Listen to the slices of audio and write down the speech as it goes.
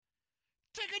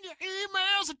Taking your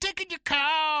emails and taking your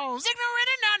calls. Ignorant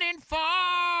and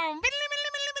uninformed.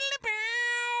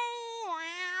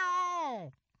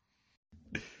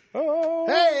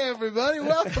 Hey, everybody.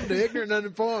 Welcome to Ignorant and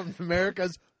Uninformed,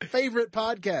 America's favorite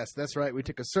podcast. That's right. We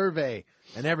took a survey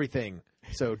and everything.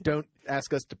 So don't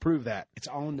ask us to prove that. It's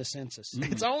on the census.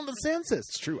 It's on the census.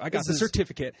 It's true. I got the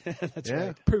certificate. That's Yeah.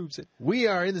 right. Proves it. We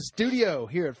are in the studio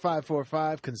here at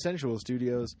 545 Consensual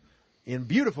Studios in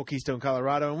beautiful Keystone,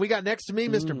 Colorado. And we got next to me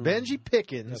Mr. Benji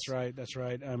Pickens. That's right. That's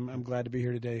right. I'm glad to be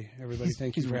here today, everybody.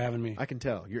 Thank you for having me. I can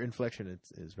tell. Your inflection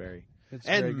is very... It's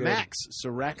and very good. Max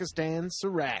Sarakistan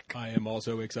Sarak. I am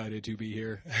also excited to be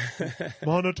here.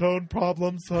 Monotone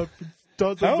problems of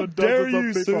dozens How and dare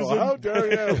dozens you, of people. Susan? How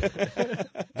dare you?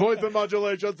 Voice and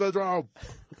modulation syndrome.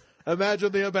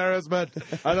 Imagine the embarrassment.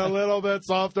 And a little bit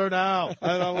softer now.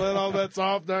 And a little bit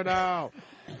softer now.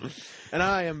 And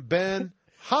I am Ben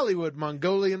Hollywood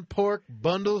Mongolian Pork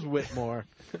Bundles Whitmore.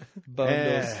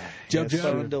 Bundles. Jub Yes, Jub.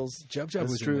 Bundles. Jub Jub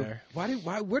That's was true. in there. Where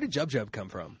did Jub Jub come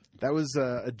from? That was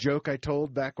a joke I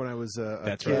told back when I was a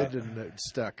That's kid right. and it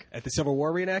stuck. At the Civil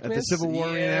War reenactments? At the Civil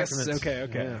War Yes. reenactments. Okay.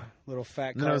 Yeah. Little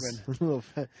fat No, carbon. it's a little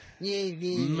fat.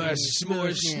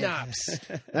 More schnapps.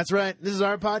 That's right. This is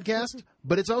our podcast,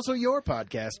 but it's also your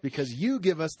podcast because you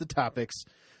give us the topics,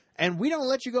 and we don't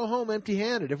let you go home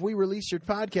empty-handed. If we release your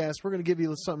podcast, we're going to give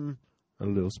you something a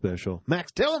little special.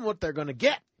 Max, tell them what they're going to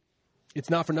get. It's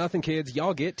not for nothing, kids.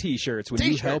 Y'all get T-shirts when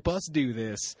T-shirts. you help us do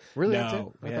this. Really? No. That's it? I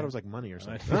Yeah. thought it was like money or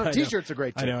something. I know. T-shirts are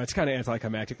great, too. I know. It's kind of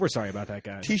anticlimactic. We're sorry about that,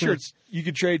 guys. T-shirts. You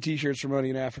could trade T-shirts for money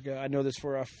in Africa. I know this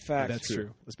for a fact. That's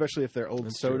true. Especially if they're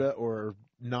old soda or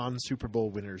non-Super Bowl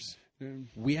winners.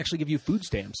 We actually give you food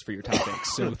stamps for your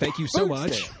topics. So thank you so Food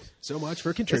much. stamps. So much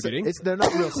for contributing. They're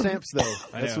not real stamps, though.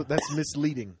 I That's know. that's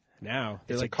misleading. Now,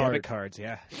 They're it's like like debit card. cards,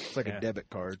 yeah. It's like Yeah. a debit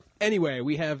card. Anyway,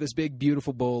 we have this big,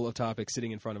 beautiful bowl of topics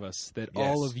sitting in front of us that Yes.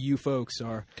 all of you folks,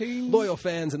 our loyal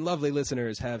fans and lovely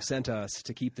listeners, have sent us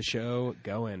to keep the show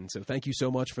going. So thank you so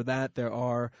much for that. There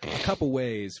are a couple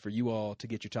ways for you all to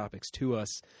get your topics to us.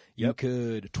 You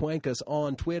could twank us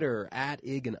on Twitter at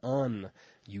 @IgAndUn.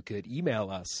 You could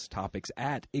email us topics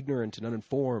at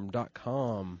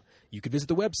ignorantanduninformed.com. You could visit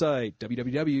the website, I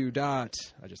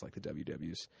just like the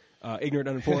WWs,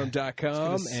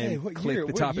 ignorantanduninformed.com, and click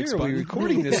the topics Are we button.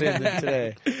 recording this in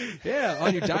today? Yeah,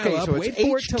 on your Okay, dial-up. so Wait it's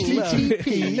for it to load.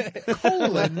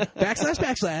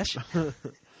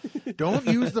 HTTP:// Don't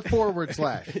use the forward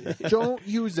slash. Don't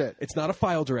use it. It's not a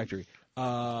file directory.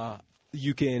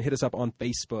 You can hit us up on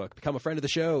Facebook, become a friend of the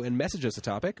show, and message us a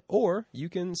topic, or you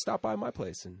can stop by my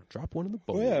place and drop one in the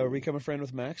bowl. Oh, yeah, or become a friend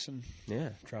with Max and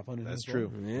Yeah. drop on in. That's his bowl.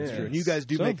 true. Yeah. That's true. And you guys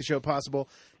do make the show possible.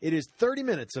 It is 30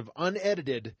 minutes of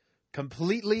unedited,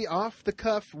 completely off the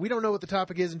cuff. We don't know what the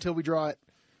topic is until we draw it,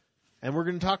 and we're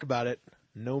going to talk about it,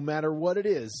 no matter what it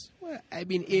is. Well, I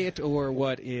mean, it or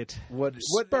what it What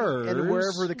spurs. and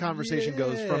wherever the conversation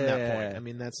goes from that Yeah. point. I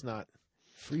mean, that's not.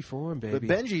 Free form, baby. But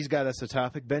Benji's got us a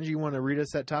topic. Benji, you want to read us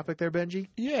that topic there, Benji?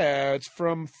 Yeah, it's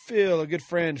from Phil, a good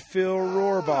friend, Phil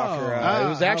Rohrbacher. He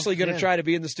was actually going to try to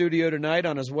be in the studio tonight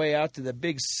on his way out to the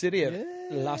big city of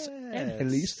Los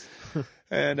Angeles.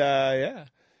 And, yeah,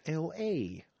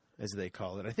 L.A., as they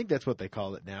call it. I think that's what they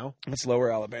call it now. it's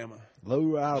Lower Alabama.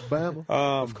 Lower Alabama.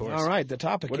 Of course. All right, the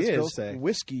topic What does Phil is say?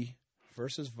 whiskey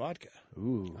versus vodka.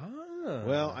 Ooh.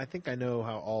 Well, I think I know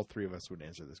how all three of us would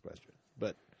answer this question.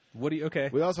 But What do you? Okay.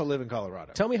 we also live in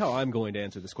Colorado. Tell me how I'm going to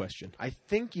answer this question. I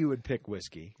think you would pick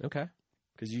whiskey Okay.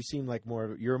 because you seem like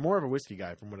you're more of a whiskey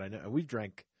guy from what I know. We've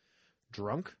drunk.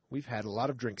 We've had a lot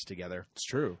of drinks together. It's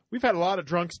true. We've had a lot of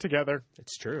drunks together.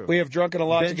 It's true. We have drunken a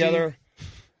lot Benji? together.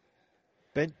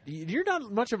 Ben, you're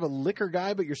not much of a liquor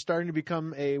guy, but you're starting to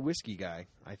become a whiskey guy,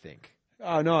 I think.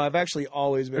 Oh, no, I've actually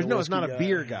always been No, a it's not whiskey a guy.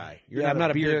 beer guy. You're I'm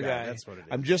not a beer guy. guy. That's what it is.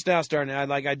 I'm just now starting.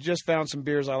 I just found some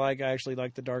beers I like. I actually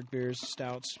like the dark beers,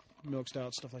 stouts, milk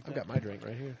stouts, stuff like I've that. got my drink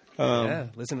right here. Yeah.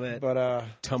 Listen to that. But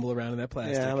Tumble around in that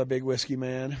plastic. yeah, I'm a big whiskey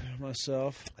man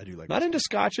myself. I do like Not into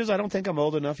scotches. I don't think I'm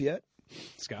old enough yet.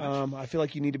 Scotch. I feel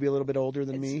like you need to be a little bit older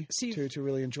than me see- to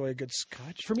really enjoy a good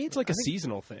scotch. For me, it's like a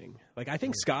seasonal thing. Like I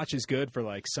think Scotch is good for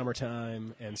like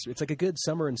summertime, and it's like a good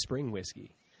summer and spring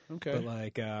whiskey. Okay. But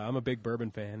like I'm a big bourbon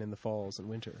fan in the falls and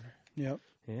winter. Yep.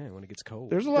 Yeah, when it gets cold.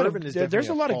 There's a lot Bourbon is of there's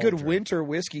a definitely a lot of fall good drink. winter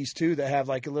whiskeys too that have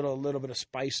like a little bit of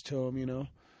spice to them. You know.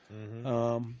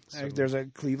 There's a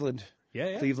Cleveland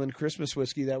yeah. Cleveland Christmas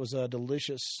whiskey that was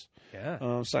delicious.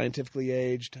 Yeah. Scientifically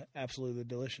aged, absolutely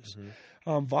delicious.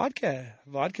 Vodka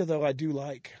though I do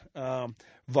like.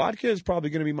 Vodka is probably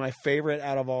going to be my favorite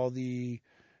out of all the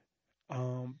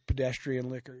pedestrian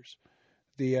liquors.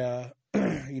 The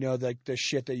the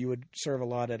shit that you would serve a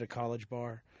lot at a college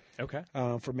bar. Okay.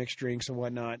 For mixed drinks and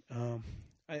whatnot.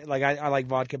 I like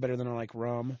vodka better than I like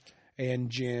rum and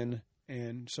gin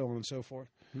and so on and so forth.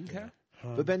 Okay.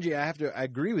 But Benji, I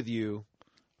agree with you.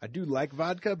 I do like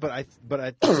vodka, but I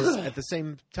at the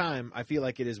same time, I feel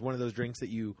like it is one of those drinks that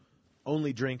you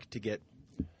only drink to get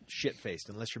shit faced,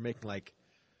 unless you're making like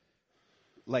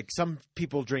some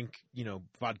people drink,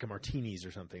 vodka martinis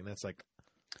or something. That's like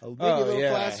maybe a little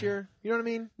classier. You know what I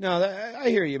mean? No, I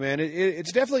hear you, man.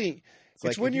 It's definitely it's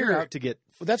like when if you're out to get.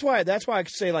 That's why I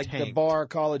say like tanked. the bar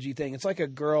ecology thing. It's like a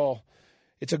girl.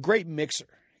 It's a great mixer.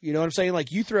 You know what I'm saying?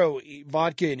 Like you throw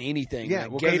vodka in anything,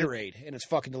 like Gatorade, and it's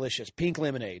fucking delicious. Pink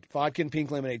lemonade, vodka and pink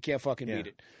lemonade, can't fucking beat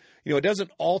it. It doesn't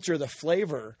alter the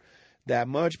flavor that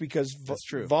much because That's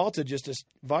true. vodka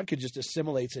just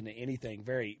assimilates into anything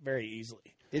very, very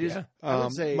easily. It is. I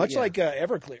would say, much like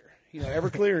Everclear.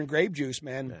 Everclear and grape juice,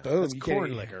 man. Boom, That's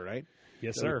corn liquor, right?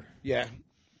 Yes, sir. Yeah.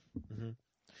 Mm-hmm.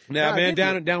 Now, man,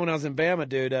 down when I was in Bama,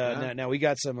 dude. Now we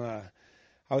got some. I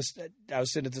was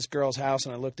sitting at this girl's house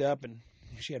and I looked up and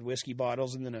she had whiskey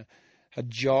bottles and then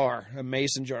a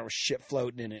mason jar with shit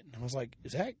floating in it. And I was like,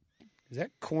 "Is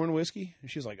that corn whiskey?" And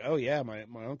she was like, "Oh yeah, my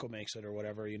uncle makes it or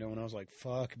whatever." And I was like,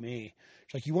 "Fuck me."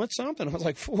 She's like, "You want something?" I was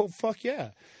like, "Well, fuck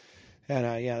yeah." And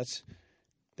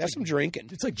that's some drinking.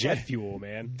 It's like jet fuel,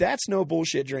 man. That's no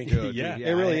bullshit drinking. Dude, Yeah.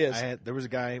 It really is. There was a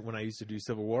guy when I used to do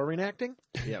Civil War reenacting.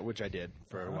 Yeah, which I did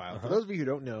for a while. For those of you who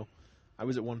don't know, I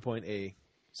was at one point a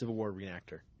Civil War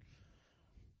reenactor.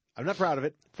 I'm not proud of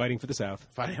it. Fighting for the South.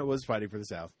 I was fighting for the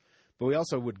South. But we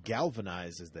also would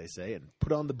galvanize, as they say, and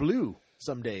put on the blue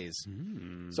some days.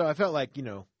 So I felt like,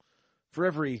 for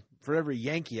every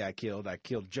Yankee I killed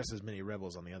just as many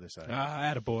rebels on the other side.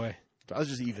 Attaboy. So I was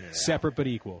just evening it out. Separate but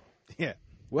equal. Yeah.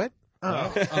 What?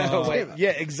 Wait,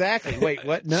 yeah, exactly. Wait,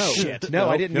 what? No. Shit. No,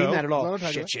 I didn't mean No. that at all. No, I'm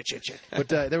talking Shit. But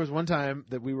there was one time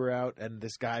that we were out, and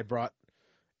this guy brought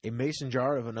a mason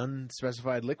jar of an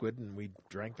unspecified liquid, and we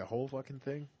drank the whole fucking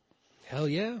thing. Hell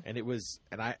yeah. And it was,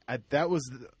 and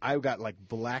I got like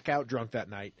blackout drunk that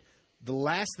night. The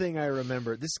last thing I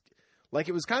remember,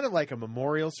 it was kind of like a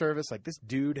memorial service. Like this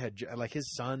dude had, like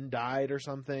his son died or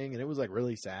something, and it was like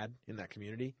really sad in that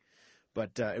community.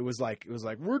 But it was like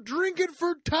we're drinking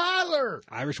for Tyler,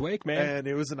 Irish wake, man. and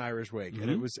it was an Irish wake,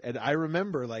 and I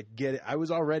remember I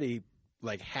was already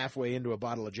like halfway into a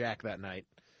bottle of Jack that night,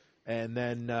 and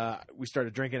then we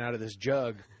started drinking out of this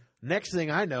jug. Next thing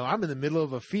I know, I'm in the middle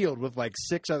of a field with like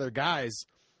 6 other guys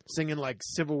singing like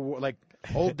Civil War, like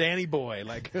old Danny Boy,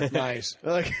 like Nice.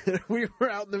 Like we were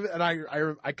out in the, and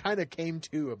I kind of came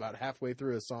to about halfway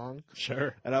through a song,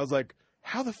 Sure. and I was like,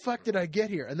 how the fuck did I get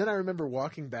here? And then I remember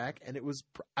walking back, and it was,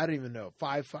 I don't even know,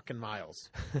 5 fucking miles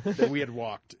that we had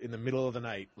walked in the middle of the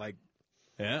night, like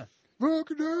Yeah. oh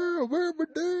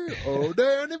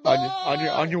Danny Boy,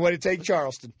 On your way to take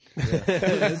Charleston.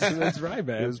 That's right,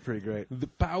 man. It was pretty great. The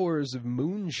powers of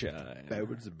moonshine.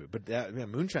 But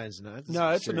moonshine's not. No,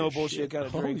 it's a no serious bullshit shit. kind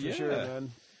of drink yeah. for sure,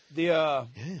 man. The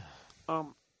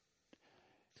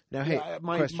Now, hey,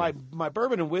 my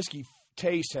bourbon and whiskey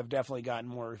tastes have definitely gotten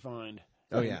more refined.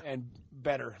 Oh, yeah. and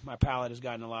better. My palate has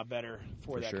gotten a lot better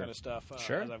for that sure. kind of stuff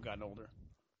Sure. as I've gotten older.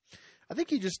 I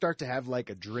think you just start to have like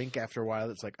a drink after a while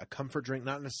that's like a comfort drink,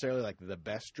 not necessarily like the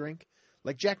best drink.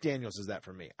 Like Jack Daniels is that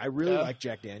for me. I really like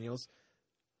Jack Daniels.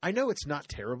 I know it's not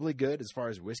terribly good as far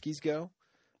as whiskeys go.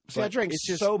 See, I but drank it's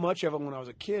just, so much of it when I was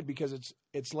a kid because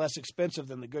it's less expensive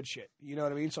than the good shit. You know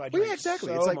what I mean? So I Well, drank yeah, exactly.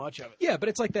 so It's like- much of it. Yeah, but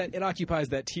it's like that. It occupies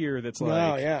that tier that's like.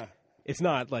 No, yeah. It's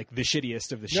not like the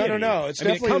shittiest of the No, shitty. no. It's I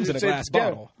mean, definitely it comes in a glass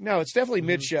bottle. No, it's definitely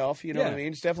mid shelf. You know what I Yeah. mean?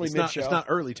 It's definitely it's mid not, shelf. it's not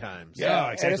early times. Yeah,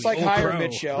 exactly. and it's like Old higher Crow.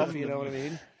 mid shelf. You know what I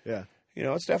mean? Yeah. You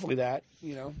know, it's definitely that.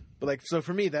 You know, But like, so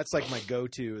for me, that's like my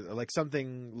go-to. Like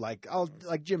something like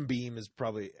Jim Beam is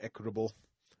probably equitable,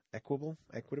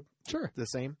 Sure. the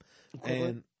same, Equivalent?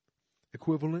 and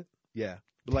equivalent. Yeah,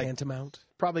 but like Tantamount.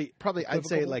 probably I'd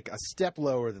say Equivocal? like a step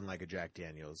lower than like a Jack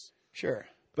Daniels. sure.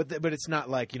 But but it's not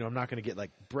like, I'm not going to get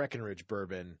like Breckenridge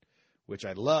bourbon, which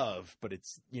I love, but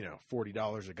it's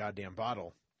 $40 a goddamn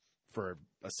bottle for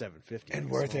a $7.50 And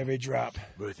worth every drop.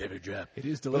 worth every drop. It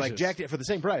is But delicious. like for the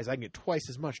same price, I can get twice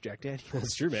as much Jack Daniels.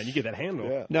 That's true, man. You get that handle.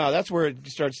 Yeah. No, that's where it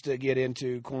starts to get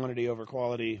into quantity over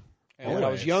quality. And when I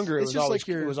was Always. younger, It's it just was like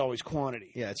your- always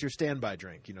quantity. Yeah, it's your standby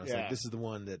drink. It's Yeah. like, this is the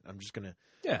one that I'm just gonna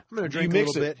Yeah. I'm gonna Do you drink a mix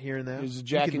little it? bit here and there. Is it You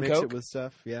Jack can and mix Coke? it with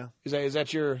stuff. Yeah, Is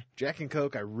that your Jack and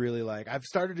Coke I really like. I've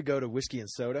started to go to whiskey and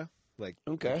soda, like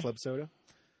Okay. club soda,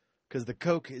 because the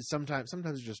Coke is sometimes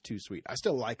it's just too sweet. I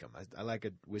still like them. I like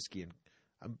a whiskey, and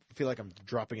I feel like I'm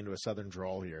dropping into a southern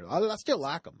drawl here. I still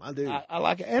like them. I do. I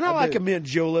like it, and I like a mint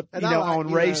julep. And You I know, like, on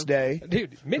you race know- day.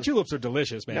 Dude, mint juleps are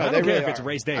delicious, man. No, I they don't care really if it's are.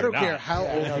 race day I or don't not. care how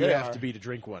old no, you they have are. to be to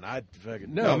drink one. I'd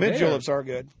fucking No, mint they juleps are are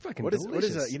good. fucking What is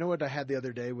delicious. you know what I had the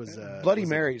other day was Bloody was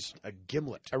Marys. a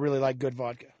gimlet. I really like good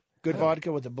vodka. Good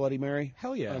vodka with a Bloody Mary.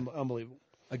 Hell yeah. Unbelievable.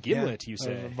 A gimlet, you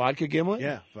say? Vodka gimlet.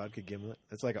 Yeah, vodka gimlet.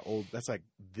 That's like That's like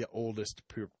the oldest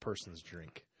person's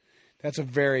drink. That's a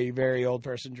very, very old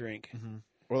person drink.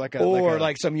 Or like Or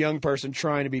some young person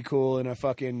trying to be cool in a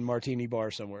fucking martini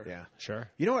bar somewhere. yeah. Sure.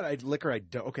 You know what? Liquor I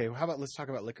don't. Okay, how about let's talk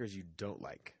about liquors you don't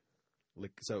like.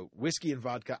 So whiskey and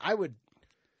vodka. I would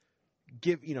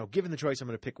given the choice, I'm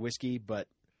going to pick whiskey, but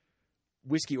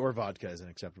whiskey or vodka is an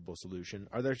acceptable solution.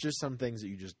 Are there just some things that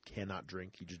you just cannot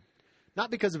drink? You just not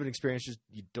because of an experience, just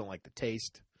you don't like the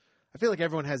taste. I feel like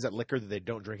everyone has that liquor that they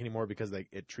don't drink anymore because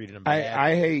it treated them bad.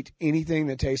 I hate anything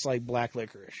that tastes like black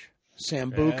licorice.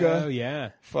 Sambuca, Oh,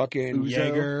 yeah. fucking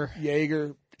Jaeger.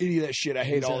 Jaeger, any of that shit. I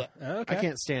hate all that. Okay. I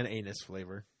can't stand anus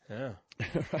flavor. Oh.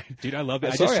 Right. Dude, I love it.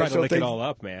 I'm I sorry, just I try to still lick it think all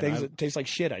up, man. Things that taste like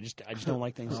shit. I just don't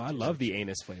like things. I love the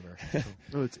anus flavor.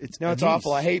 No, it's No, it's anise.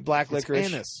 awful. I hate black It's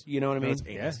licorice. anise. You know what I No, mean? it's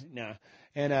anus. No.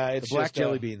 And The it's black just,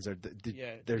 jelly beans are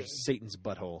yeah, they're yeah. Satan's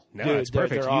butthole. No, Dude, it's they're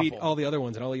perfect. You eat awful. all the other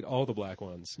ones, and I'll eat all the black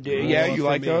ones. Yeah, Oh, you for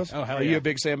like me. those? Oh, hell Are yeah. you a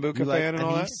big Sambuca You like fan and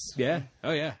all that? anise? Yeah.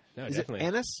 Oh, yeah. No, Is definitely. it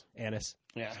anise? Anise.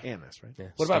 Yeah. Anise, right? Yeah.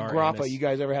 What about Star grappa? anise. You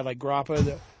guys ever had like grappa?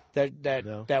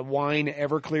 No. That wine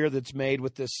Everclear that's made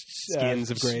with the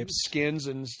Skins of grapes. skins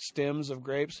and stems of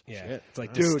grapes. Yeah. Shit. It's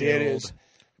like Dude, it distilled. is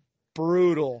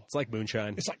brutal. It's like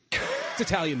moonshine. It's like It's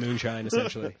Italian moonshine,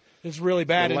 essentially. it's really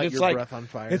bad, and Light it's your like breath on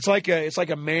fire. it's like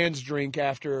a man's drink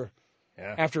after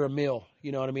a meal.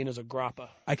 You know what I mean? As a grappa.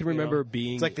 I can remember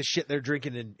being. It's like the shit they're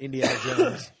drinking in Indiana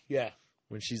Jones Yeah,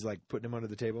 when she's like putting him under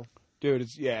the table. dude.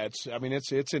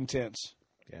 It's intense.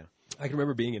 Yeah. I can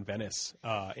remember being in Venice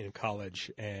in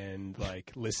college and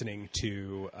like listening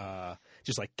to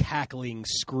just like cackling,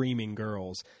 screaming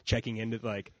girls checking into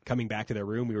like coming back to their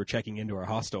room. We were checking into our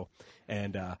hostel,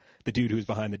 and the dude who was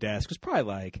behind the desk was probably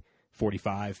like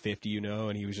 45, 50, you know,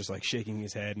 and he was just like shaking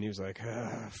his head and he was like,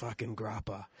 fucking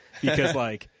grappa. Because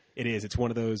like it's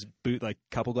one of those like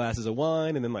couple glasses of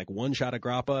wine and then like one shot of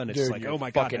grappa, and it's Dude, just like, you're oh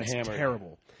my God, fucking that's hammered.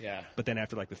 terrible. Yeah, But then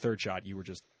after like the third shot, you were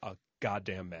just a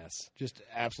goddamn mess. just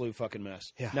absolute fucking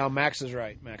mess. Yeah. Now Max is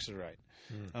right. That's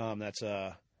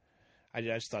I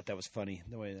just thought that was funny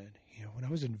the way that when I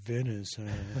was in Venice.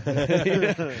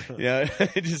 Yeah,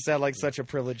 it just sounded like such a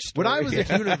privileged story. When I was at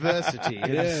university,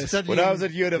 Yes. studying, When I was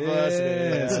at university,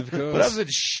 Yes, of course. When I was at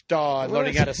Stad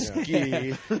learning how to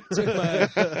ski. Took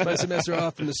my semester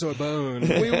off from the Sorbonne.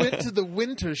 we went to the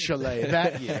winter chalet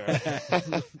that year.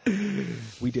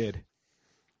 We did.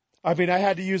 I mean, I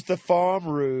had to use the Farm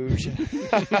Rouge.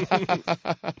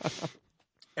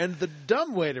 And the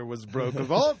dumbwaiter was broke,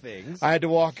 of all things. I had to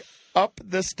walk up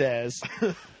the stairs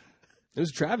It was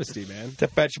a travesty, man. to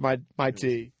fetch my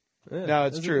tea. Yeah, No,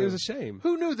 it's it was true. It was a shame.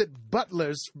 Who knew that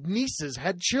butlers' nieces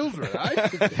had children? I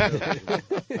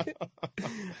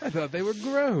I thought they were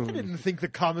grown. didn't think the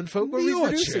common folk were The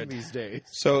reproducing orchard. these days.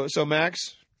 So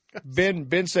Max,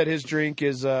 Ben said his drink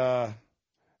is Jack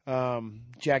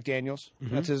Daniels.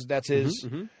 That's his. That's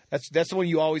the one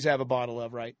you always have a bottle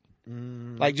of, right?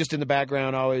 Like just in the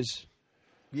background, always.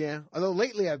 Yeah, although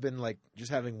lately I've been like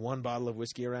just having one bottle of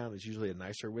whiskey around. It's usually a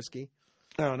nicer whiskey.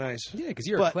 Oh, nice. Yeah, because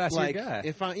you're But a classier like, guy.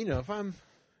 if I'm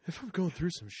going through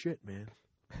some shit, man.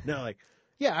 No, like,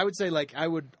 yeah, I would say like I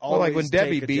would always Well, like when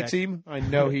Debbie take a beats Jack- him, I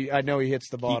know he hits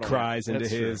the he bottle. cries into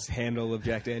That's his handle of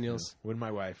Jack Daniels. When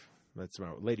my wife, that's my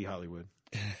Lady Hollywood,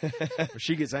 when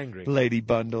she gets angry. Lady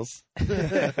Bundles.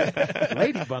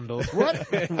 Lady bundles.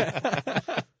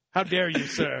 What? How dare you,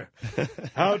 sir?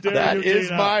 How dare That you? is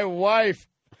Tina? my wife.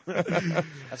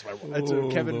 That's my. That's Oh,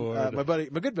 Kevin. Lord.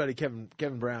 My good buddy Kevin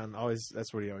Brown. Always.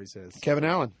 That's what he always says. Kevin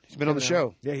Allen. He's been on the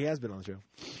show. Yeah, he has been on the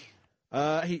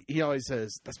show. He always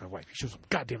says, "That's my wife." He shows some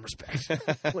goddamn respect,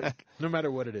 like, no matter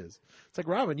what it is. It's like,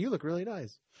 Robin, you look really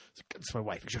nice. It's like, that's my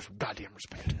wife. He shows some goddamn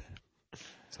respect.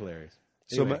 It's hilarious.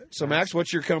 Anyway, So Max,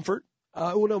 what's your comfort?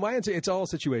 Well, no, my answer, it's all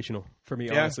situational for me,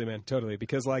 Yeah. honestly, man. Totally.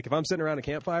 Because, like, if I'm sitting around a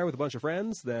campfire with a bunch of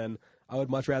friends, then I would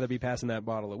much rather be passing that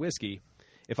bottle of whiskey.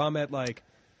 If I'm at, like,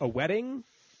 a wedding,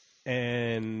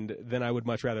 and then I would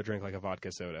much rather drink, like, a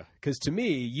vodka soda. Because to me,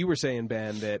 you were saying,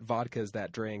 Ben, that vodka is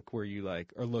that drink where you,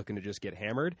 like, are looking to just get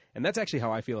hammered. And that's actually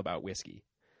how I feel about whiskey.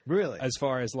 really, As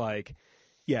far as, like,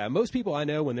 yeah, most people I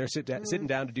know, when they're sitting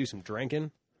down to do some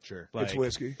drinking, sure. like, It's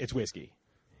whiskey. It's whiskey.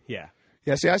 Yeah.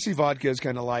 Yeah, see, I see vodka as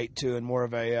kind of light too, and more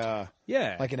of a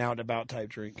Yeah. like an out and about type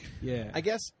drink. yeah. I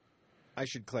guess I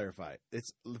should clarify.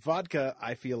 It's vodka.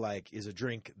 I feel like is a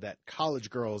drink that college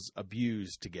girls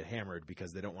abuse to get hammered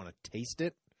because they don't want to taste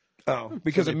it. Oh,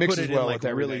 because So it they mixes put it in, well like, with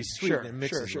everything. really sweet Sure, and it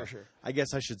mixes sure. well. I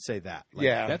guess I should say that. Like,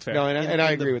 Yeah, That's fair. No, and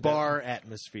I agree the with bar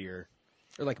atmosphere.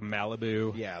 Or like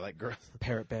Malibu, Yeah, like girls.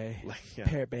 Parrot Bay, Like, yeah.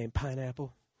 Parrot Bay and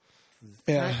pineapple.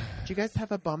 that. Yeah, Do you guys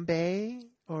have a Bombay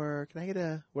or can I get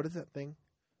a what is that thing?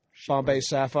 Bombay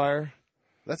Sapphire.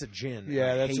 That's a gin.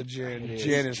 Yeah, I that's a hate gin. gin.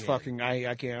 Gin is fucking.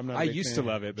 I can't. I'm not. I used to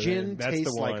love it, but Gin that's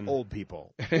tastes the one. like old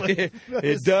people.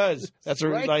 It does. That's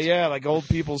Right? like old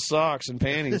people's socks and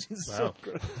panties. So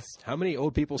gross. How many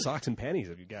old people socks and panties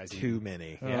have you guys Too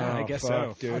many. Yeah, I Oh, guess fuck,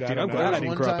 so. dude, I I'm don't glad know. I didn't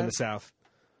One grow up in time- the South.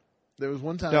 There was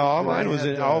one time. No, all where I mine was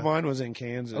had, in. All mine was in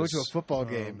Kansas. I went to a football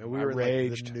game and we I were in like,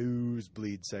 raged. the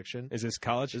nosebleed section. Is this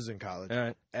college? This is in college. All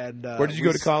right. And Where did you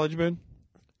go to college, Ben?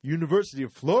 University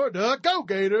of Florida. Go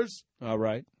Gators! All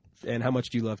right. And how much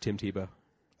do you love Tim Tebow?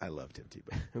 I love Tim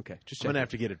Tebow. Okay, just I'm gonna checking. have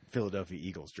to get a Philadelphia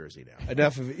Eagles jersey now.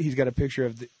 Enough of. He's got a picture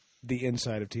of the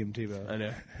inside of Tim I Tebow.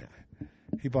 know.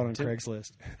 He bought on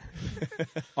Craigslist.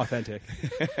 Authentic.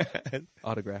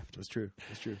 Autographed. It was true. It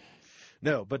was true.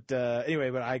 No, but anyway,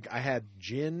 but I had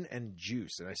gin and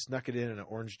juice, and I snuck it in an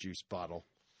orange juice bottle,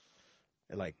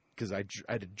 and like because I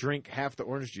had to drink half the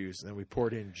orange juice, and then we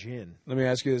poured in gin. Let me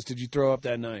ask you this: did you throw up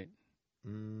that night?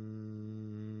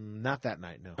 Not that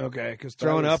night, no. Okay, because But I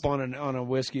throwing was- up on a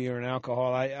whiskey or an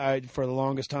alcohol, I for the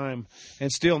longest time,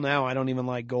 and still now, I don't even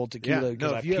like gold tequila Yeah,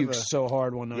 because no, I if you have puked a- so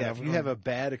hard one night. Yeah, if you have a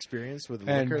bad experience with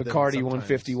and liquor, then Bacardi sometimes-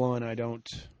 151, I don't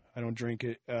drink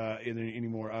it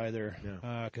anymore either.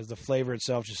 Yeah. Because the flavor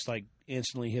itself just like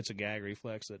instantly hits a gag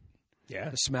reflex. That Yeah.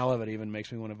 the smell of it even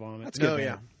makes me want to vomit. That's No, good,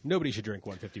 yeah. man. Nobody should drink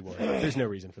 151. There's no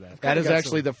reason for that. That is got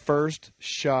actually some- the first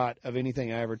shot of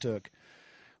anything I ever took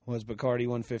was Bacardi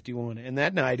 151, and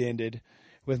that night ended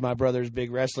with my brother's big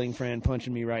wrestling friend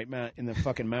punching me right in the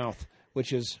fucking mouth,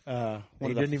 which is one You of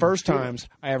didn't the even first feel it. times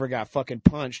I ever got fucking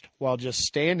punched while just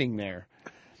standing there,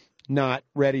 not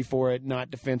ready for it, not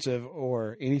defensive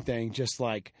or anything, just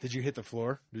like, Did you hit the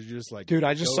floor? Did you just like? dude,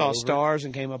 I just go saw over it? stars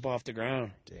and came up off the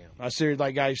ground. Damn. I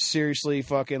seriously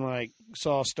fucking like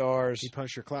saw stars. He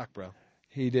punched your clock, bro.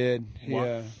 He did, Why?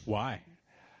 yeah, Why?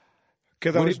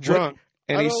 because I What was did- what- drunk.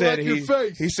 And I he don't said like your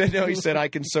face. he said no. He said I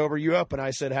can sober you up, and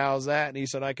I said how's that? And he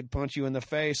said I could punch you in the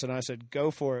face, and I said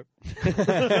go for it.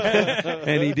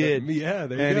 And he did. Yeah,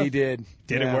 there you And go. he did.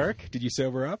 Did Yeah. it work? Did you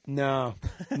sober up? No,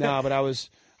 but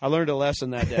I learned a lesson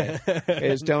that day.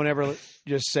 Is don't ever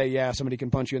just say yeah somebody can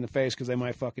punch you in the face because they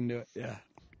might fucking do it. Yeah.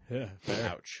 Yeah.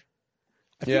 Ouch.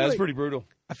 Yeah, that's like- pretty brutal.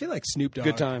 I feel like Snoop Dogg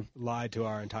Good time. lied to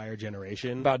our entire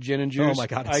generation About gin and juice. Oh my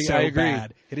god, it's so I agree.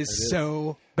 bad. It is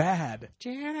so bad.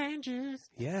 Gin and juice.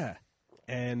 Yeah.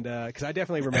 And because I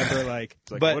definitely remember, like,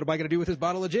 it's like, But- what am I going to do with this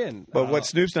bottle of gin? But what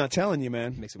Snoop's not telling you,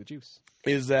 man, Mix it with juice.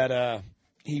 is that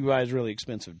he buys really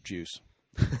expensive juice.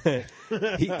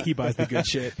 He buys the good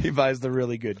shit. He buys the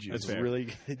really good juice. That's fair. Really,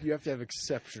 you have to have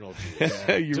exceptional juice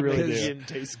You to really make do. gin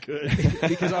taste good.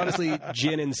 Because honestly,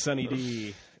 gin and Sunny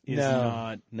D is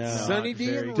No. not Sunny D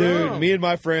very and good. Dude, rum. me and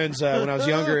my friends, when I was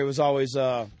younger, it was always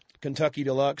Kentucky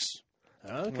Deluxe.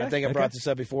 Okay. I think I brought this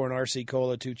up before, an RC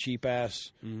Cola, two cheap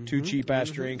ass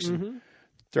drinks. And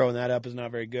throwing that up is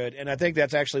not very good. And I think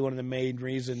that's actually one of the main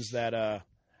reasons that I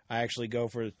actually go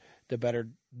for the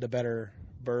better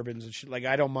bourbons and shit. Like,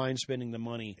 I don't mind spending the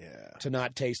money Yeah. to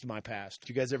not taste my past.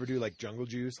 Do you guys ever do like jungle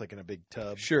juice, like in a big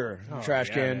tub? Sure, trash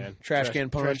yeah, can, man. trash can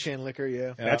punch. Trash can liquor,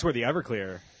 yeah. That's where the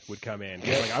Everclear would come in.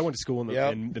 'Cause, like, I went to school in the,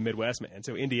 Yep. in the Midwest, man.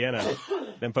 So Indiana,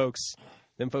 them folks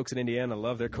in Indiana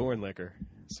love their corn liquor.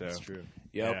 So That's true.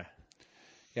 Yep.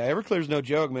 Yeah, Everclear's no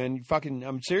joke, man. You fucking,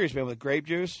 I'm serious, man. With grape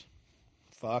juice,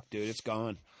 fuck, dude, it's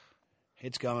gone.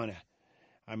 It's gone.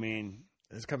 I mean,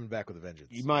 It's coming back with a vengeance.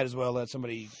 you might as well let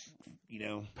somebody,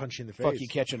 Punch you in the face. fuck you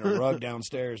catching a rug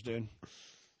downstairs, dude.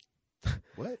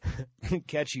 What?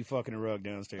 Catch you fucking a rug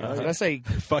downstairs. Uh-huh. Did I say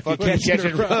Fuck fuck you you catching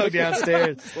catching a a rug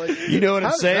downstairs? You know what I'm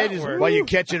How does saying? that Is work? while you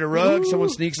catching a rug, someone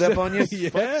sneaks up on you. Yeah,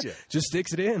 Fuck you. just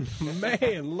sticks it in.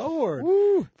 Man, Lord,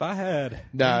 if I had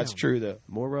Nah, it's true though.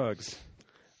 more rugs,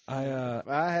 I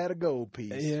I had a gold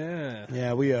piece. yeah,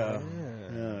 Yeah, we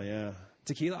yeah.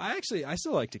 tequila. I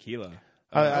still like tequila.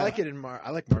 I like it in I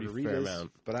like fair margaritas,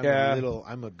 amount. but Yeah.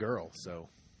 I'm a girl, so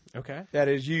Okay, That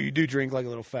is, you do drink like a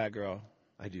little fat girl.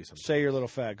 I do something. Say you're a little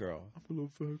fat girl.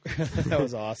 That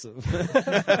was awesome. you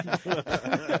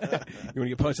want to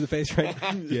get punched in the face, right?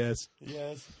 Yes.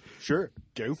 Yes. Sure,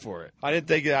 go for it. I didn't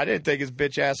think his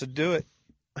bitch ass would do it.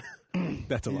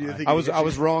 That's a You lie. think I he was hit I you?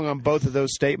 was wrong on both of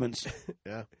those statements.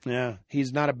 Yeah, Yeah,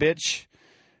 he's not a bitch,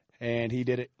 and he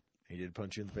did it. he did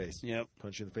punch you in the face. Yep.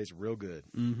 Punch you in the face real good.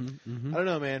 Mm-hmm. I don't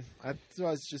know, man. I've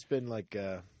always just been like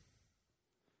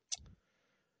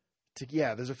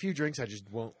there's a few drinks I just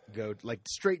won't go like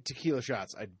straight tequila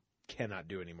shots. I cannot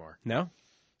do anymore. No.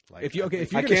 Like, If you're I gonna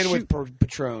can shoot, with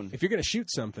Patron. if you're gonna shoot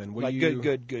something, what Like do you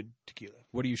good tequila.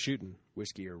 What are you shooting?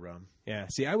 whiskey or rum. Yeah.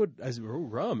 See, I would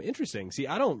rum. Interesting. See,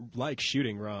 I don't like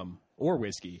shooting rum or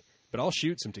whiskey, but I'll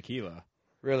shoot some tequila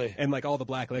Really? and like all the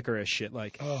black licorice shit,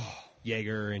 like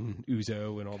Jaeger and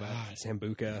Ouzo and all that,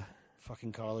 Sambuca.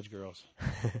 Fucking college girls.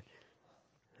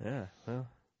 Yeah. Well,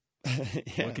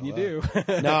 Yeah, what can you well.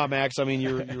 do? Nah, Max. I mean,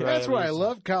 you're right. That's why I mean,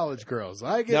 love college girls.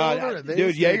 I get No, older, and they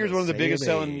dude, stay Jaeger's the one of the biggest same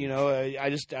selling. age. You know,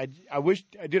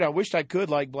 I wished I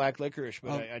could like black licorice,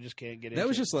 but I just can't get into That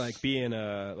was it. just like being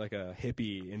a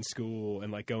hippie in school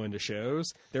and like going to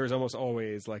shows. There was almost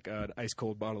always like an ice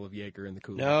cold bottle of Jaeger in the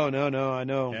cooler. No, I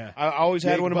know. Yeah. I always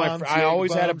had one of my. Jaeger I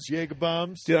always had a. bombs, Jaeger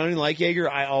bombs. Dude, I didn't like Jaeger.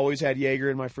 I always had Jaeger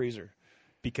in my freezer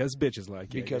Because bitches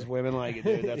like Jaeger. because women like it,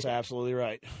 dude. That's absolutely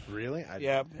right. Really?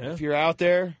 Yeah. Yeah. If you're out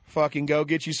there, fucking go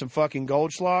get you some fucking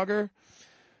Goldschlager,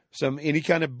 some any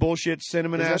kind of bullshit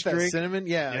cinnamon Is ass that drink, cinnamon?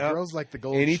 Yeah, Yep. girls like the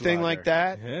gold. anything like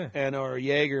that, Yeah. and or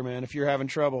Jaeger, man. If you're having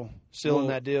trouble sealing Well,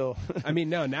 that deal, I mean,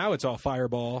 no, now it's all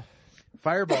Fireball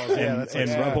Fireballs. Yeah, and, that's and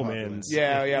like Rumpelmans.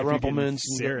 Yeah, If you're getting Rumpelmans.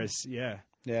 Cirrus, yeah.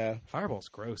 yeah. Fireball's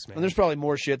gross, man. And there's probably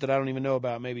more shit that I don't even know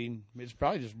about. Maybe it's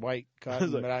probably just white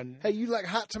cotton, Like, but I. Hey, you like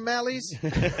hot tamales?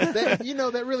 that, you know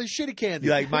that really shitty candy.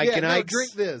 You like Mike yeah, and no, Ike's?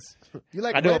 drink this. You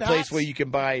like? I know a Red place Hots? where you can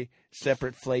buy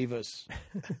separate flavors.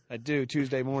 I do.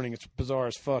 Tuesday morning, it's bizarre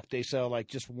as fuck. They sell like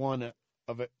just one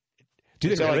of it. Do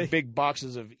They they sell really? like big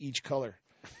boxes of each color.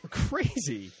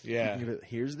 Crazy. Yeah.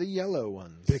 Here's the yellow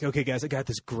ones. Like, okay, guys, I got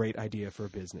this great idea for a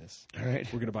business. All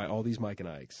right. We're gonna buy all these Mike and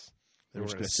Ikes. Then We're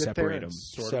just gonna gonna sit there separate and them.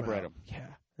 sort Separate out. them. Yeah,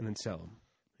 and then sell them.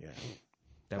 Yeah,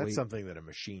 That that's way, something that a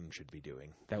machine should be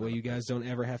doing. that way, you guys don't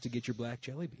ever have to get your black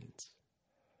jelly beans.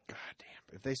 God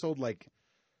damn! If they sold like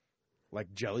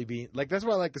jelly bean, like that's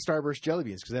why I like the Starburst jelly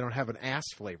beans because they don't have an ass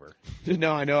flavor.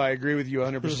 No, I know. I agree with you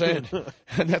 100%.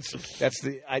 And that's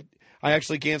the I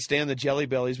actually can't stand the Jelly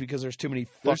Bellies because there's too many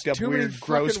fucked up, too many weird,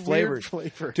 gross fucking weird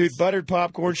flavors. flavors. Dude, buttered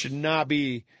popcorn should not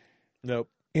be Nope.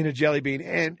 in a jelly bean.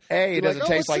 And A, it You're like, doesn't "Oh,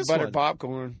 taste what's like this buttered one?"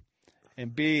 popcorn.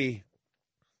 And B,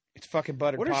 it's fucking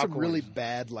buttered What are popcorn. some really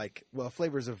bad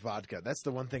flavors of vodka? That's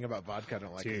the one thing about vodka I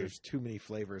don't like. 'Cause Dude. there's too many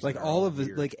flavors. Like that are all of the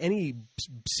weird. like any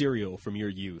cereal from your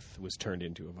youth was turned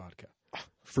into a vodka.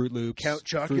 Fruit Loops, Count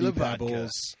Chocula Fruity vodka.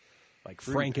 Pebbles, like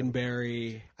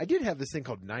Frankenberry. I did have this thing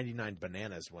called 99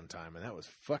 Bananas one time, and that was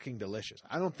fucking delicious.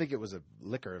 I don't think it was a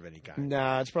liquor of any kind.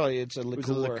 Nah, it's a It liqueur. was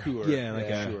a liqueur. Yeah, like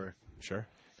a- sure. Sure.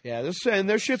 Yeah, and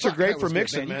their shits are Fuck, great that for was good,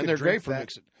 mixing, man. You man. could They're great drink for that.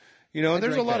 mixing. You know, I and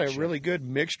there's a drank lot that of shit. really good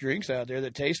mixed drinks out there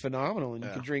that taste phenomenal, and you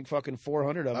Yeah. can drink fucking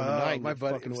 400 of them a night and my get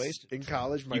buddy fucking wasted. in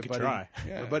college. My You could buddy, try.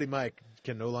 Yeah. my buddy Mike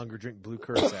can no longer drink Blue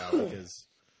Curacao because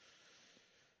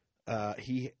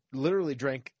he literally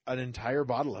drank an entire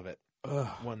bottle of it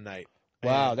one night.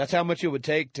 Wow, And that's how much it would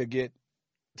take to get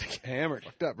hammered.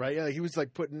 fucked up, right? Yeah, he was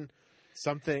like putting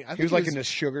something. He was like in this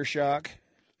sugar shock.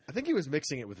 I think he was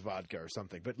mixing it with vodka or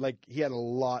something, but like he had a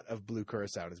lot of Blue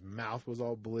Curacao. His mouth was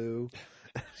all blue,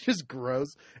 just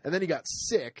gross. And then he got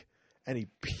sick, and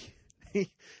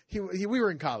we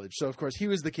were in college, so of course he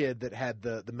was the kid that had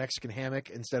the Mexican hammock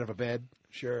instead of a bed.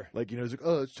 Sure. Like he's like,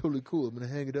 oh, it's totally cool. I'm gonna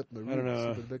hang it up in my I room. don't know.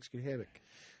 instead of a Mexican hammock.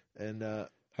 And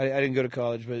I didn't go to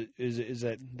college, but is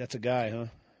that's a guy, huh?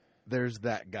 there's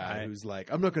that guy who's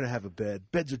like, I'm not gonna have a bed.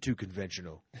 Beds are too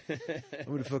conventional. I'm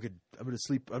gonna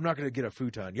sleep. I'm not gonna get a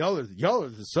futon. Y'all are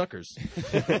the suckers.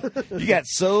 You got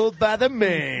sold by the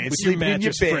man. With your sleeping in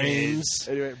mattress bed. frames.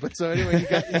 Anyway,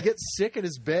 he gets sick in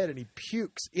his bed and he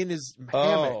pukes in his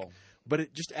hammock. Oh. But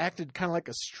it just acted kind of like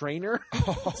a strainer.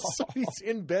 So he's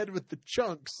in bed with the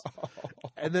chunks.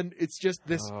 And then it's just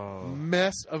this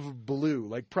mess of blue,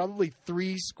 like probably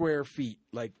 3 square feet,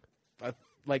 like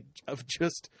of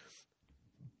just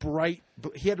bright.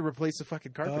 He had to replace the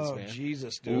fucking carpets, Oh, man.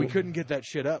 Jesus, dude. Well, we couldn't get that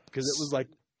shit up because it was like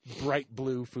bright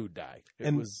blue food dye. It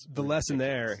And was the lesson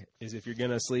ridiculous. there is if you're going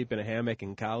to sleep in a hammock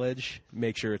in college,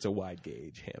 make sure it's a wide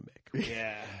gauge hammock.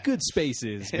 Yeah. Good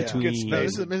spaces Yeah. between. No,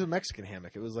 this is a Mexican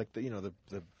hammock. It was like the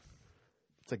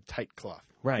it's like tight cloth.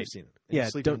 Right. You've seen it. And Yeah,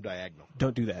 you sleep don't- on diagonal.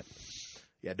 Don't do that.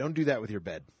 Yeah, don't do that with your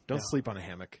bed. Don't sleep on a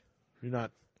hammock. You're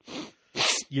not.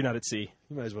 You're not at sea.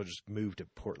 You might as well just move to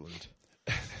Portland,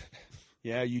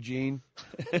 Yeah, Eugene.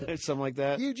 Something like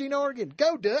that. Eugene, Oregon.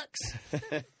 Go Ducks!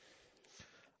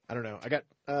 I don't know. I got,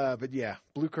 but yeah,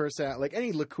 Blue Curacao. Like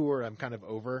any liqueur, I'm kind of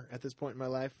over at this point in my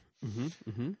life. Mm-hmm.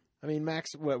 Mm-hmm. I mean,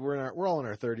 Max, we're all in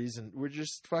our 30s, and we're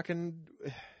just fucking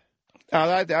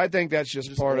I think that's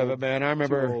just part of old. it, man. I too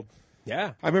remember old.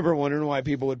 Yeah. wondering why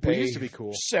people would We pay used to be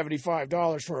cool.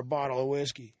 $75 for a bottle of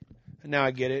whiskey. Now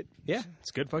I get it. Yeah,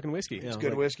 it's good fucking whiskey. It's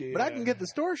good whiskey. But I can get the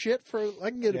store shit for. I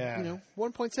can get Yeah.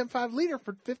 1.75 liter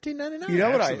for $15.99. You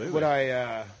know Absolutely. what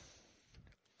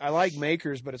I like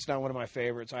Makers, but it's not one of my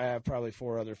favorites. I have probably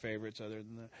 4 other favorites other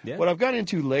than that. Yeah. What I've gotten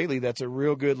into lately that's a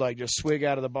real good, like, just swig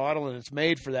out of the bottle, and it's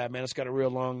made for that, man. It's got a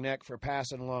real long neck for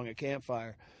passing along a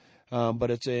campfire. But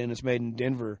it's made in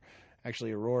Denver,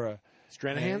 actually Aurora.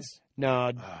 Stranahan's?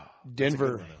 No, Denver. That's a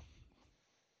good one, though.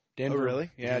 Denver. Oh, really?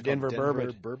 Yeah, Is it Denver called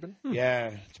bourbon. Bourbon?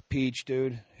 Yeah, it's peach,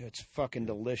 dude. It's fucking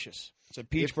delicious. It's a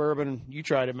peach bourbon. You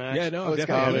tried it, Max. Yeah, no, Oh, it's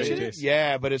definitely. got had peach it. in it?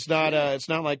 Yeah, but it's not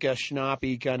like a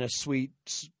schnoppy kind of sweet,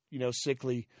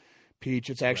 sickly peach.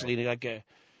 It's actually like a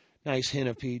nice hint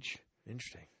of peach.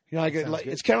 Interesting. You know, Sounds good.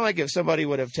 it's kind of like if somebody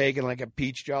would have taken like a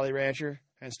peach Jolly Rancher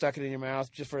and stuck it in your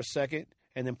mouth just for a second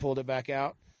and then pulled it back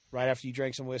out right after you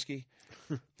drank some whiskey.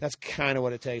 That's kind of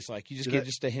what it tastes like. You just get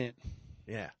just a hint.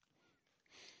 Yeah.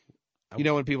 You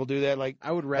know when people do that, like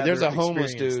I would rather. there's a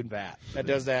homeless experience dude that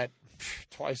does that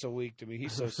twice a week to me.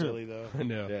 He's so silly though. I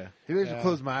know. Yeah. He makes me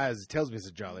close my eyes. He tells me it's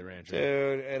a Jolly Rancher.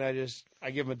 Dude, and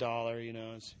I give him $1, you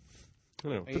know. It's, I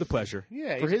know, for the pleasure.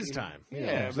 yeah, For he's- his time.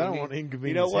 Yeah, Because I don't but want to you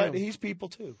inconvenience know what? him. He's people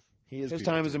too. He is. His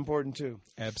people time too. is important too.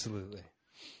 Absolutely.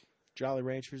 Jolly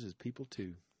Ranchers is people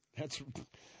too. That's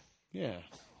yeah.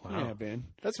 Wow. Yeah, Ben.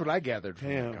 That's what I gathered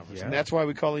from Yeah. that conversation. And that's why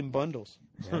we call him Bundles.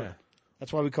 Yeah.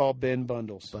 That's why we call Ben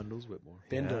Bundles. Bundles Whitmore.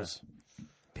 Bindles.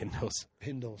 Pindles.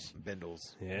 Bindles.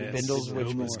 Bindles. Yes. Bindles The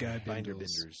Whitmore. homeless guy Binder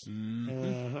Bindles.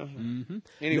 binders. Uh-huh.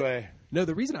 Anyway, No,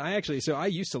 the reason I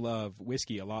used to love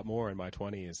whiskey a lot more in my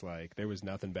 20s. Like, there was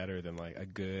nothing better than, like, a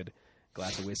good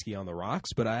glass of whiskey on the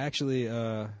rocks. But I actually,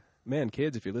 man,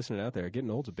 kids, if you're listening out there, getting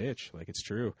old's a bitch. Like, it's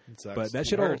true. It sucks. But that It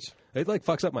shit hurts. it, like,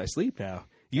 fucks up my sleep now.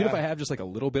 Even if I have just, like, a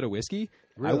little bit of whiskey,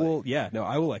 I will,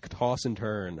 like, toss and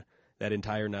turn that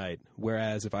entire night.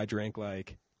 Whereas if I drank,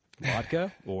 like,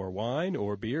 vodka or wine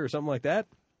or beer or something like that,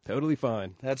 totally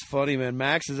fine. that's funny, man.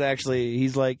 Max is actually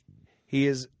he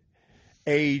is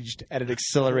aged at an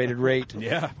accelerated rate.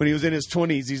 Yeah. When he was in his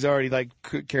 20s, he's already like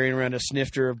carrying around a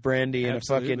snifter of brandy and a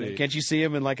Absolutely. fucking. Can't you see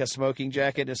him in like a smoking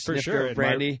jacket, and a For snifter sure. of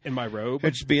brandy? In my robe.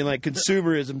 Just being like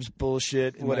consumerism's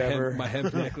bullshit, whatever. My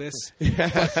hemp necklace.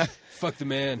 Fuck the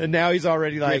man. And now he's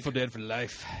already like Grateful Dead for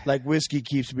life. whiskey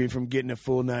keeps me from getting a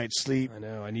full night's sleep. I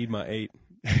know. I need my 8.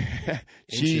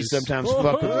 She Inches. sometimes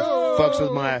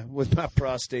fucks with my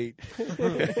prostate.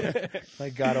 I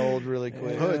got old really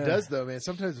quick. Oh, it does though, man.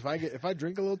 Sometimes if I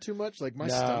drink a little too much, like my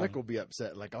No. stomach will be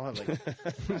upset. Like I'll have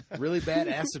like really bad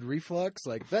acid reflux.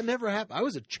 Like that never happened. I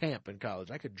was a champ in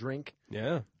college. I could drink,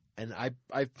 Yeah. and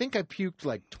I think I puked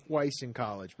like twice in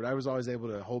college, but I was always able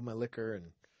to hold my liquor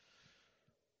and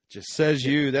just Says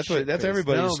you. That's shit-faced.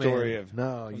 everybody's No, story man. of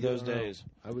no you those don't know. days.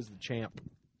 I was the champ.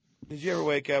 Did you ever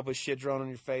wake up with shit drawn on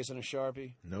your face and a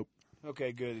Sharpie? Nope.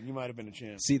 Okay, good. You might have been a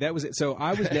champ. See, that was it. So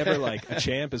I was never like a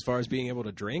champ as far as being able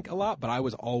to drink a lot, but I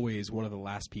was always one of the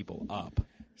last people up.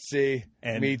 See,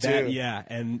 And me too. that- yeah,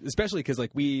 and especially because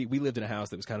like we lived in a house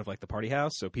that was kind of like the party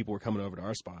house, so people were coming over to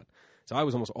our spot. So I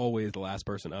was almost always the last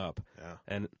person up. Yeah.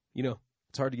 And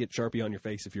it's hard to get Sharpie on your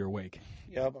face if you're awake.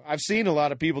 Yep. I've seen a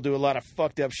lot of people do a lot of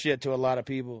fucked up shit to a lot of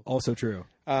people. Also true.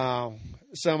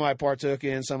 Some I partook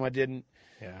in, some I didn't.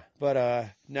 Yeah. But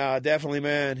no, definitely,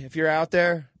 man. If you're out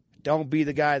there, don't be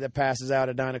the guy that passes out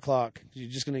at 9 o'clock. You're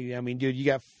just gonna. I mean, dude, you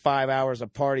got 5 hours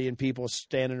of partying, people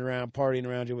standing around, partying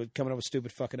around you, coming up with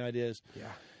stupid fucking ideas. Yeah.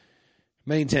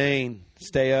 Maintain,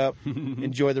 stay up,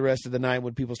 enjoy the rest of the night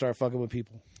when people start fucking with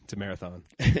people. It's a marathon.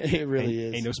 It really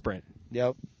is. Ain't no sprint.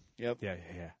 Yep. Yeah.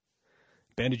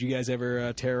 Ben, did you guys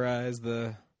ever terrorize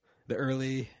the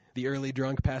early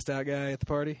drunk passed out guy at the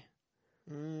party?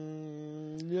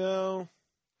 No.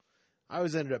 I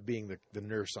always ended up being the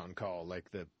nurse on call,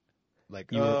 You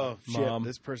were oh shit, mom.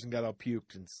 this person got all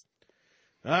puked. And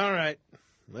all right,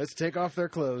 let's take off their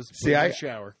clothes. See, put 'em in I- the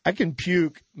shower. I can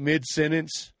puke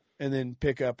mid-sentence and then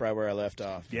pick up right where I left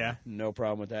off. Yeah. No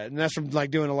problem with that. And that's from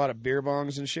like doing a lot of beer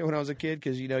bongs and shit when I was a kid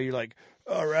because, you're like,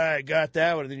 all right, got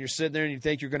that one. And then you're sitting there and you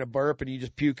think you're going to burp and you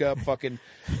just puke up fucking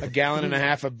a gallon and a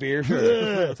half of beer.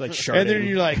 It's like sharding. And then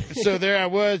you're like, so there I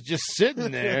was just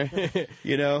sitting there,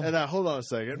 And hold on a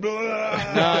second. No,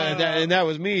 and that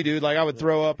was me, dude. Like I would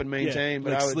throw up and maintain,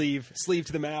 but like I would sleeve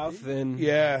to the mouth and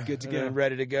good to go. and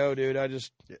ready to go, dude.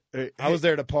 Hey, I was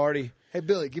there to party. Hey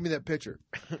Billy, give me that picture.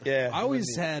 Yeah, I always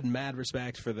had mad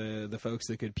respect for the folks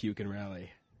that could puke and rally.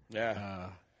 yeah.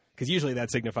 Because usually that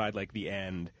signified like the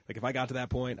end. Like if I got to that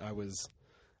point, I was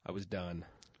done.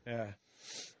 Yeah.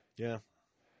 Yeah.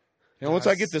 And once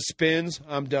I get the spins,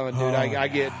 I'm done, dude. Oh, I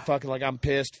get fucking like I'm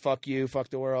pissed. Fuck you. Fuck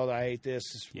the world. I hate this.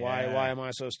 Yeah. Why am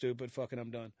I so stupid? Fucking I'm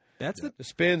done. The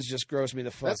spins just gross me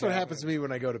the fuck out. That's what happens to me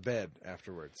when I go to bed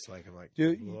afterwards. Like I'm like,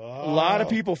 Dude, whoa. a lot of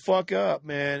people fuck up,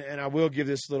 man. And I will give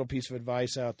this little piece of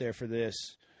advice out there for this.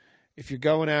 If you're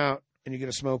going out and you're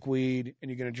going to smoke weed and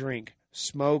you're going to drink,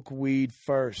 smoke weed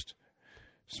first.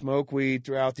 Smoke weed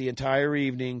throughout the entire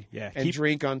evening and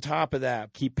drink on top of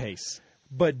that. Keep pace.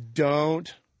 But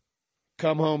don't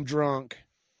come home drunk,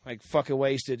 like fucking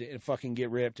wasted, and fucking get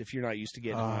ripped if you're not used to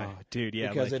getting high. Oh, dude,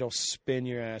 yeah. Because it'll spin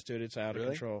your ass, dude. It's out of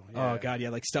control. Yeah. Oh, God, yeah.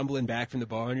 Like stumbling back from the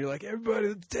bar and you're like, everybody,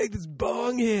 let's take this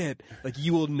bong hit. Like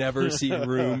you will never see a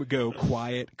room go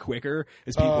quiet quicker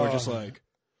as people are just like,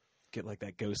 get like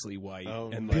that ghostly white.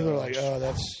 And people are like, oh,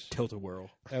 that's tilt-a-whirl.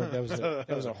 That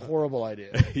was a horrible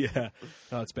idea. Yeah.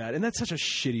 Oh, it's bad. And that's such a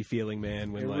shitty feeling,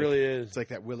 man. When it really is. It's like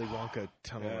that Willy Wonka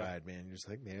tunnel ride, man. You're just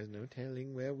like, there's no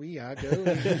telling where we are going.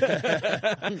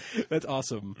 That's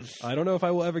awesome. I don't know if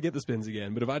I will ever get the spins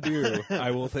again, but if I do,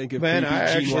 I will think of Man,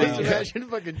 I Gene actually- Wilder. Imagine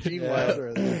fucking Gene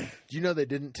Wilder. Do you know they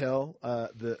didn't tell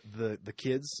the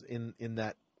kids in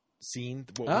that scene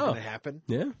what was going to happen?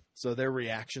 Yeah. So their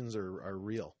reactions are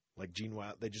real. Like Gene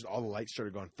Wilder, all the lights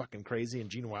started going fucking crazy, and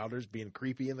Gene Wilder's being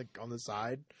creepy on the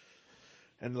side,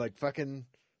 and like fucking,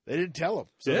 they didn't tell him.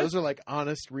 So those are like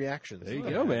honest reactions. There you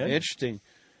go, man. Interesting.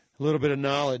 A little bit of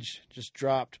knowledge just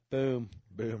dropped. Boom.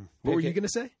 Boom. What were you going to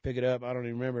say? Pick it up. I don't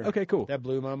even remember. Okay, cool. That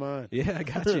blew my mind. Yeah, I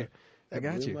got you. I That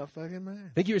got blew you. my fucking mind.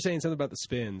 I think you were saying something about the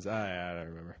spins. I don't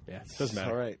remember. Yeah, it doesn't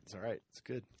matter. It's all right. It's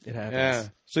good. It happens. Yeah.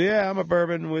 So yeah, I'm a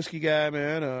bourbon and whiskey guy,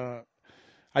 man.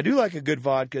 I do like a good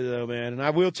vodka though, man. And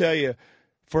I will tell you,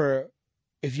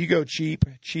 if you go cheap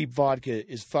vodka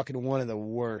is fucking one of the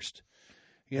worst.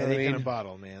 You know what I mean? In a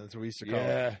bottle, man. That's what we used to call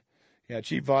it. Yeah,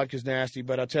 cheap vodka's nasty.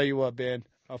 But I'll tell you what, Ben,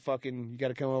 you got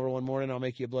to come over one morning. I'll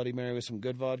make you a Bloody Mary with some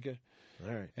good vodka.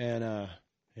 All right. And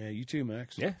you too,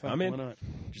 Max. Yeah, Fuck, I'm in. Why not?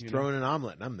 Just throw in an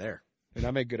omelet, and I'm there. And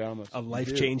I make good omelets. A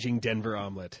life-changing Denver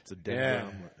omelet. It's a Denver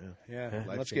omelet. Yeah.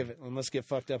 Let's get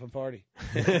fucked up and party.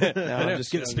 I know,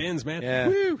 just get the spins, man. Yeah.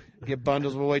 Woo! Get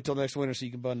bundles. We'll wait till next winter so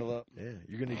you can bundle up. Yeah,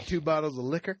 you're gonna need 2 bottles of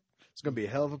liquor. It's gonna be a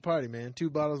hell of a party, man. 2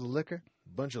 bottles of liquor, a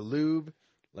bunch of lube,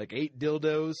 like 8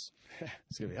 dildos.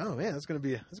 It's gonna be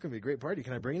that's gonna be a great party.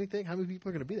 Can I bring anything? How many people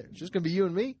are gonna be there? It's just gonna be you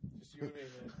and me.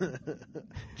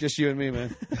 Just you and me,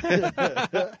 man.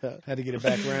 Had to get it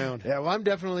back round. Yeah, well, I'm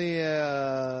definitely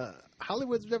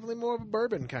Hollywood's definitely more of a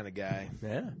bourbon kind of guy.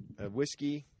 Yeah.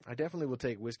 Whiskey, I definitely will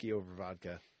take whiskey over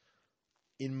vodka.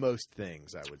 In most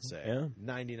things, I would say. Yeah.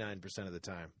 99% of the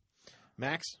time.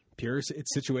 Max?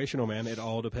 It's situational, man. It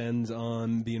all depends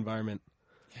on the environment.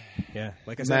 Yeah,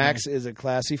 like I said, Max is a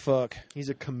classy fuck. He's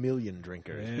a chameleon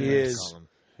drinker. Yeah. He is. Call him.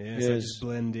 Yeah, so I just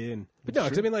blend in. But no,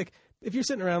 'cause I mean, like, if you're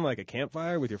sitting around like a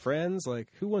campfire with your friends, like,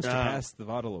 who wants to pass the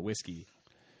bottle of whiskey,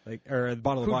 or a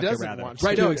bottle of Who vodka, doesn't rather? want to?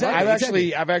 Right? No,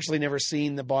 exactly. I've actually never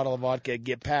seen the bottle of vodka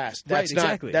get passed. That's Right,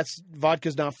 exactly.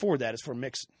 Vodka's not for that. It's for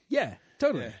mixing. Yeah,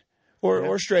 totally. Yeah.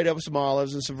 Or straight up some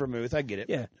olives and some vermouth. I get it.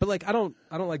 Yeah, but like I don't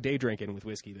like day drinking with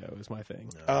whiskey though. Is my thing.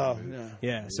 Oh no.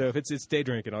 Yeah, so if it's day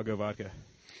drinking, I'll go vodka.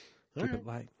 Keep it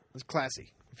light. It's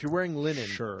classy. If you're wearing linen,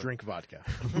 Sure. drink vodka.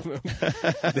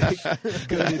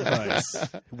 Good advice.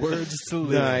 Words to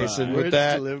live Nice. by. And Words with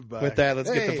that, to live by. let's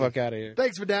get the Hey. fuck out of here.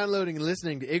 Thanks for downloading and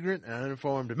listening to Ignorant and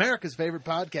Uninformed, America's favorite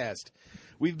podcast.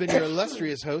 We've been your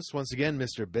illustrious hosts once again,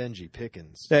 Mr. Benji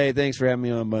Pickens. Hey, thanks for having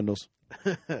me on Bundles.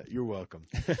 You're welcome.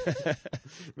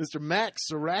 Mr. Max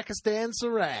Sarakistan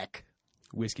Sarak.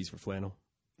 Whiskey's for flannel.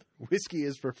 Whiskey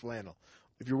is for flannel.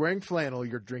 If you're wearing flannel,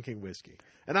 you're drinking whiskey.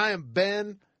 And I am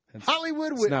Ben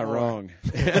Hollywood It's Whitmore. not wrong.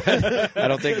 I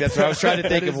don't think that's right. I was trying to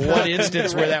think of one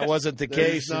instance where that wasn't the That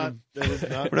case. is not.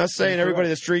 We're not saying everybody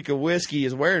that's drinking whiskey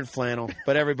is wearing flannel,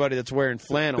 but everybody that's wearing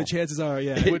flannel, But chances are,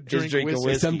 yeah, would drink drinking whiskey.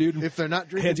 whiskey. some dude If they're not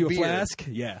drinking hands you a beer. flask.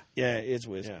 Yeah, yeah, it's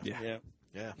whiskey. Yeah.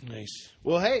 Yeah. Nice.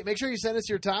 Well, hey, make sure you send us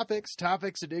your topics at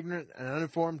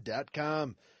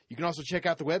ignorantanduninformed.com. You can also check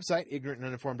out the website,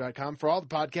 ignorantanduninformed.com, for all the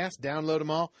podcasts. Download them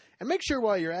all. And make sure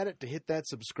while you're at it to hit that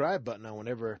subscribe button on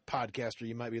whatever podcaster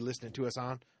you might be listening to us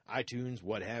on, iTunes,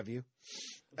 what have you.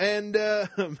 And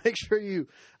make sure you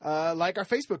like our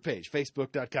Facebook page,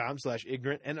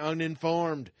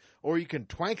 facebook.com/ignorantanduninformed. Or you can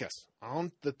twank us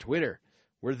on the Twitter.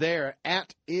 We're there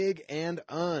at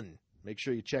ig&un. Make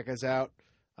sure you check us out.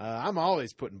 I'm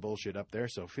always putting bullshit up there,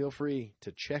 so feel free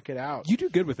to check it out. you do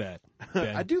good with that.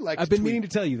 Ben. I do like I've to been tweet. meaning to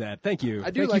tell you that. Thank you.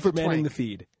 I do Thank like you for to manning twank. the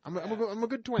feed. I'm a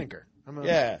good twanker. I'm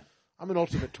Yeah. an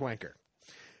ultimate twanker.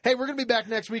 Hey, we're going to be back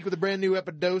next week with a brand new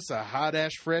episode of Hot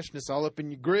Ash Freshness all up in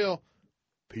your grill.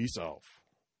 Peace off.